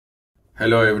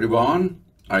Hello everyone,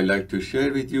 I'd like to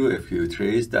share with you a few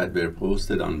trades that were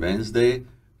posted on Wednesday,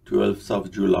 12th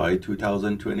of July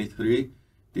 2023.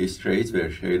 These trades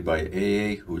were shared by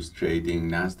AA, who's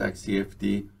trading Nasdaq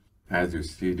CFD. As you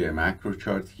see, the macro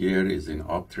chart here is in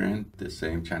uptrend. The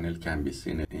same channel can be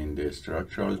seen in the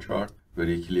structural chart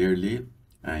very clearly.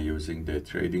 And using the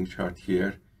trading chart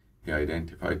here, he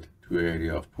identified two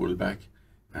areas of pullback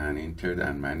and entered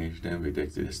and managed them with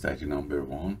exit strategy number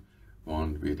one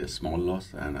with a small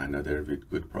loss and another with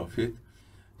good profit.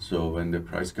 So when the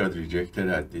price got rejected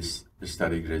at this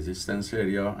static resistance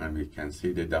area, and we can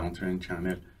see the downtrend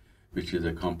channel, which is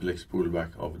a complex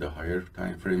pullback of the higher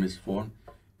time frame is formed,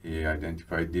 he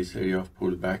identified this area of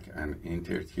pullback and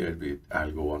entered here with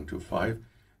Algo 125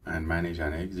 and managed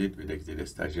an exit with exit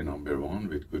strategy number 1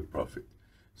 with good profit.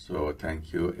 So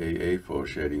thank you AA for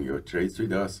sharing your trades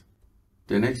with us.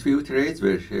 The next few trades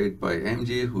were shared by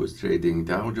MG, who's trading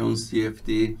Dow Jones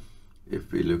CFD. If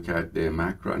we look at the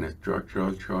macro and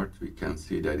structural chart, we can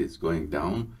see that it's going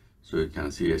down. So you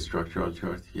can see a structural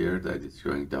chart here that it's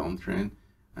going downtrend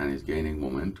and is gaining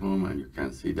momentum, and you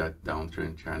can see that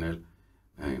downtrend channel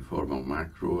in form of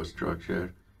macro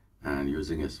structure. And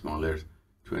using a smaller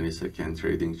 20-second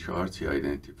trading chart, he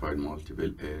identified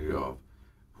multiple areas of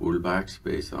pullbacks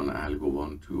based on Algo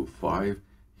 125.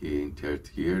 He entered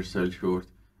here sell short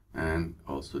and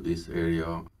also this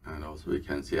area, and also we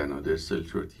can see another sell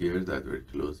short here that were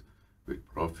closed with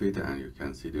profit, and you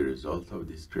can see the result of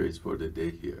these trades for the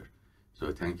day here.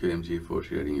 So thank you MG for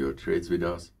sharing your trades with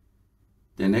us.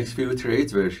 The next few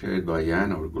trades were shared by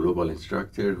Jan, our global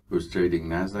instructor, who's trading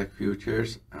Nasdaq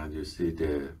futures. As you see,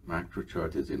 the macro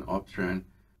chart is in uptrend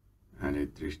and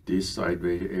it reached this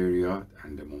sideways area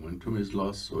and the momentum is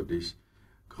lost. So this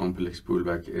complex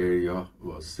pullback area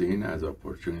was seen as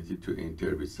opportunity to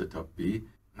enter with setup B,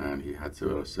 and he had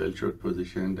several sell short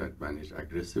position that managed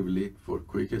aggressively for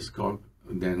quick scalp.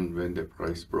 Then when the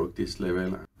price broke this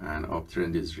level and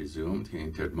uptrend is resumed, he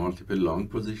entered multiple long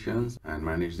positions and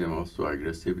managed them also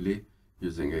aggressively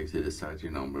using exit strategy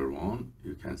number 1.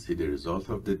 You can see the result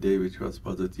of the day, which was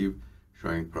positive,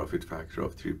 showing profit factor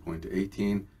of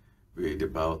 3.18 with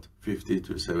about 50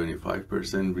 to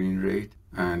 75% win rate,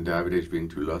 and the average win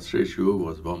to loss ratio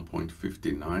was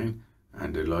 1.59,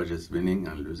 and the largest winning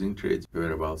and losing trades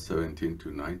were about $17 to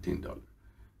 $19.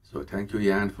 So thank you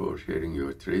Jan for sharing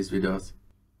your trades with us.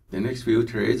 The next few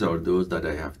trades are those that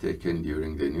I have taken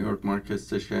during the New York market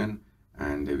session,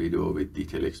 and the video with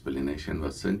detailed explanation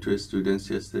was sent to students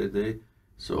yesterday,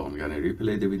 so I'm gonna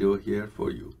replay the video here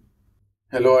for you.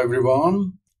 Hello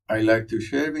everyone, I'd like to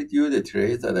share with you the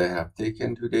trades that I have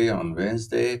taken today on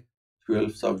Wednesday,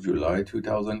 12th of July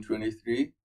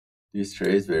 2023. These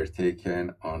trades were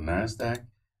taken on Nasdaq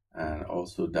and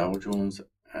also Dow Jones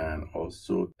and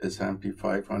also S&P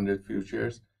 500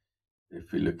 futures.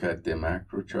 If we look at the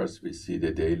macro charts, we see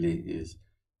the daily is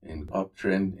in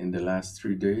uptrend in the last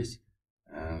 3 days.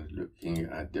 And looking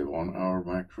at the 1 hour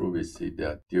macro, we see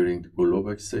that during the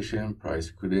Globex session, price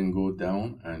couldn't go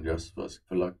down and just was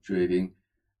fluctuating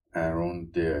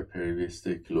around the previous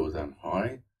day close and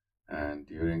high. And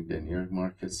during the New York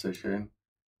market session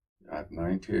at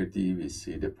 9:30, we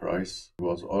see the price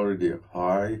was already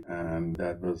high, and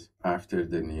that was after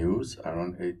the news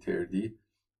around 8:30.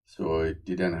 So it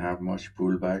didn't have much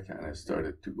pullback and it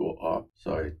started to go up.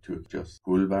 So I took just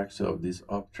pullbacks of this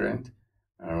uptrend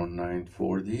around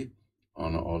 9:40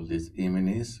 on all these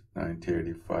E-minis,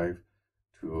 9:35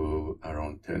 to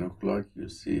around 10 o'clock. You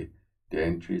see the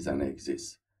entries and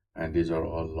exits. And these are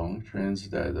all long trends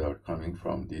that are coming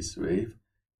from this wave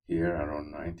here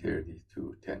around 9:30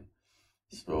 to 10.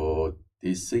 So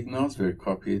these signals were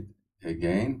copied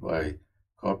again by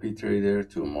copy trader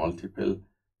to multiple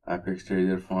Apex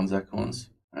Trader funds accounts,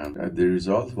 and the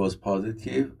result was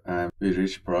positive, and we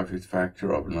reached profit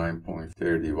factor of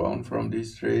 9.31 from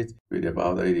these trades with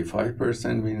about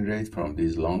 85% win rate from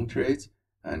these long trades,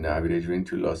 and the average win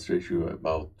to loss ratio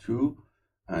about 2.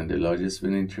 And the largest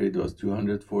winning trade was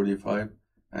 $245,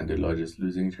 and the largest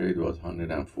losing trade was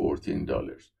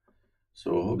 $114.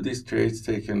 So hope these trades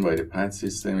taken by the PAAT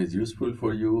system is useful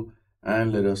for you,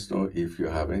 and let us know if you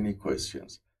have any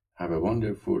questions. Have a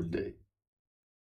wonderful day.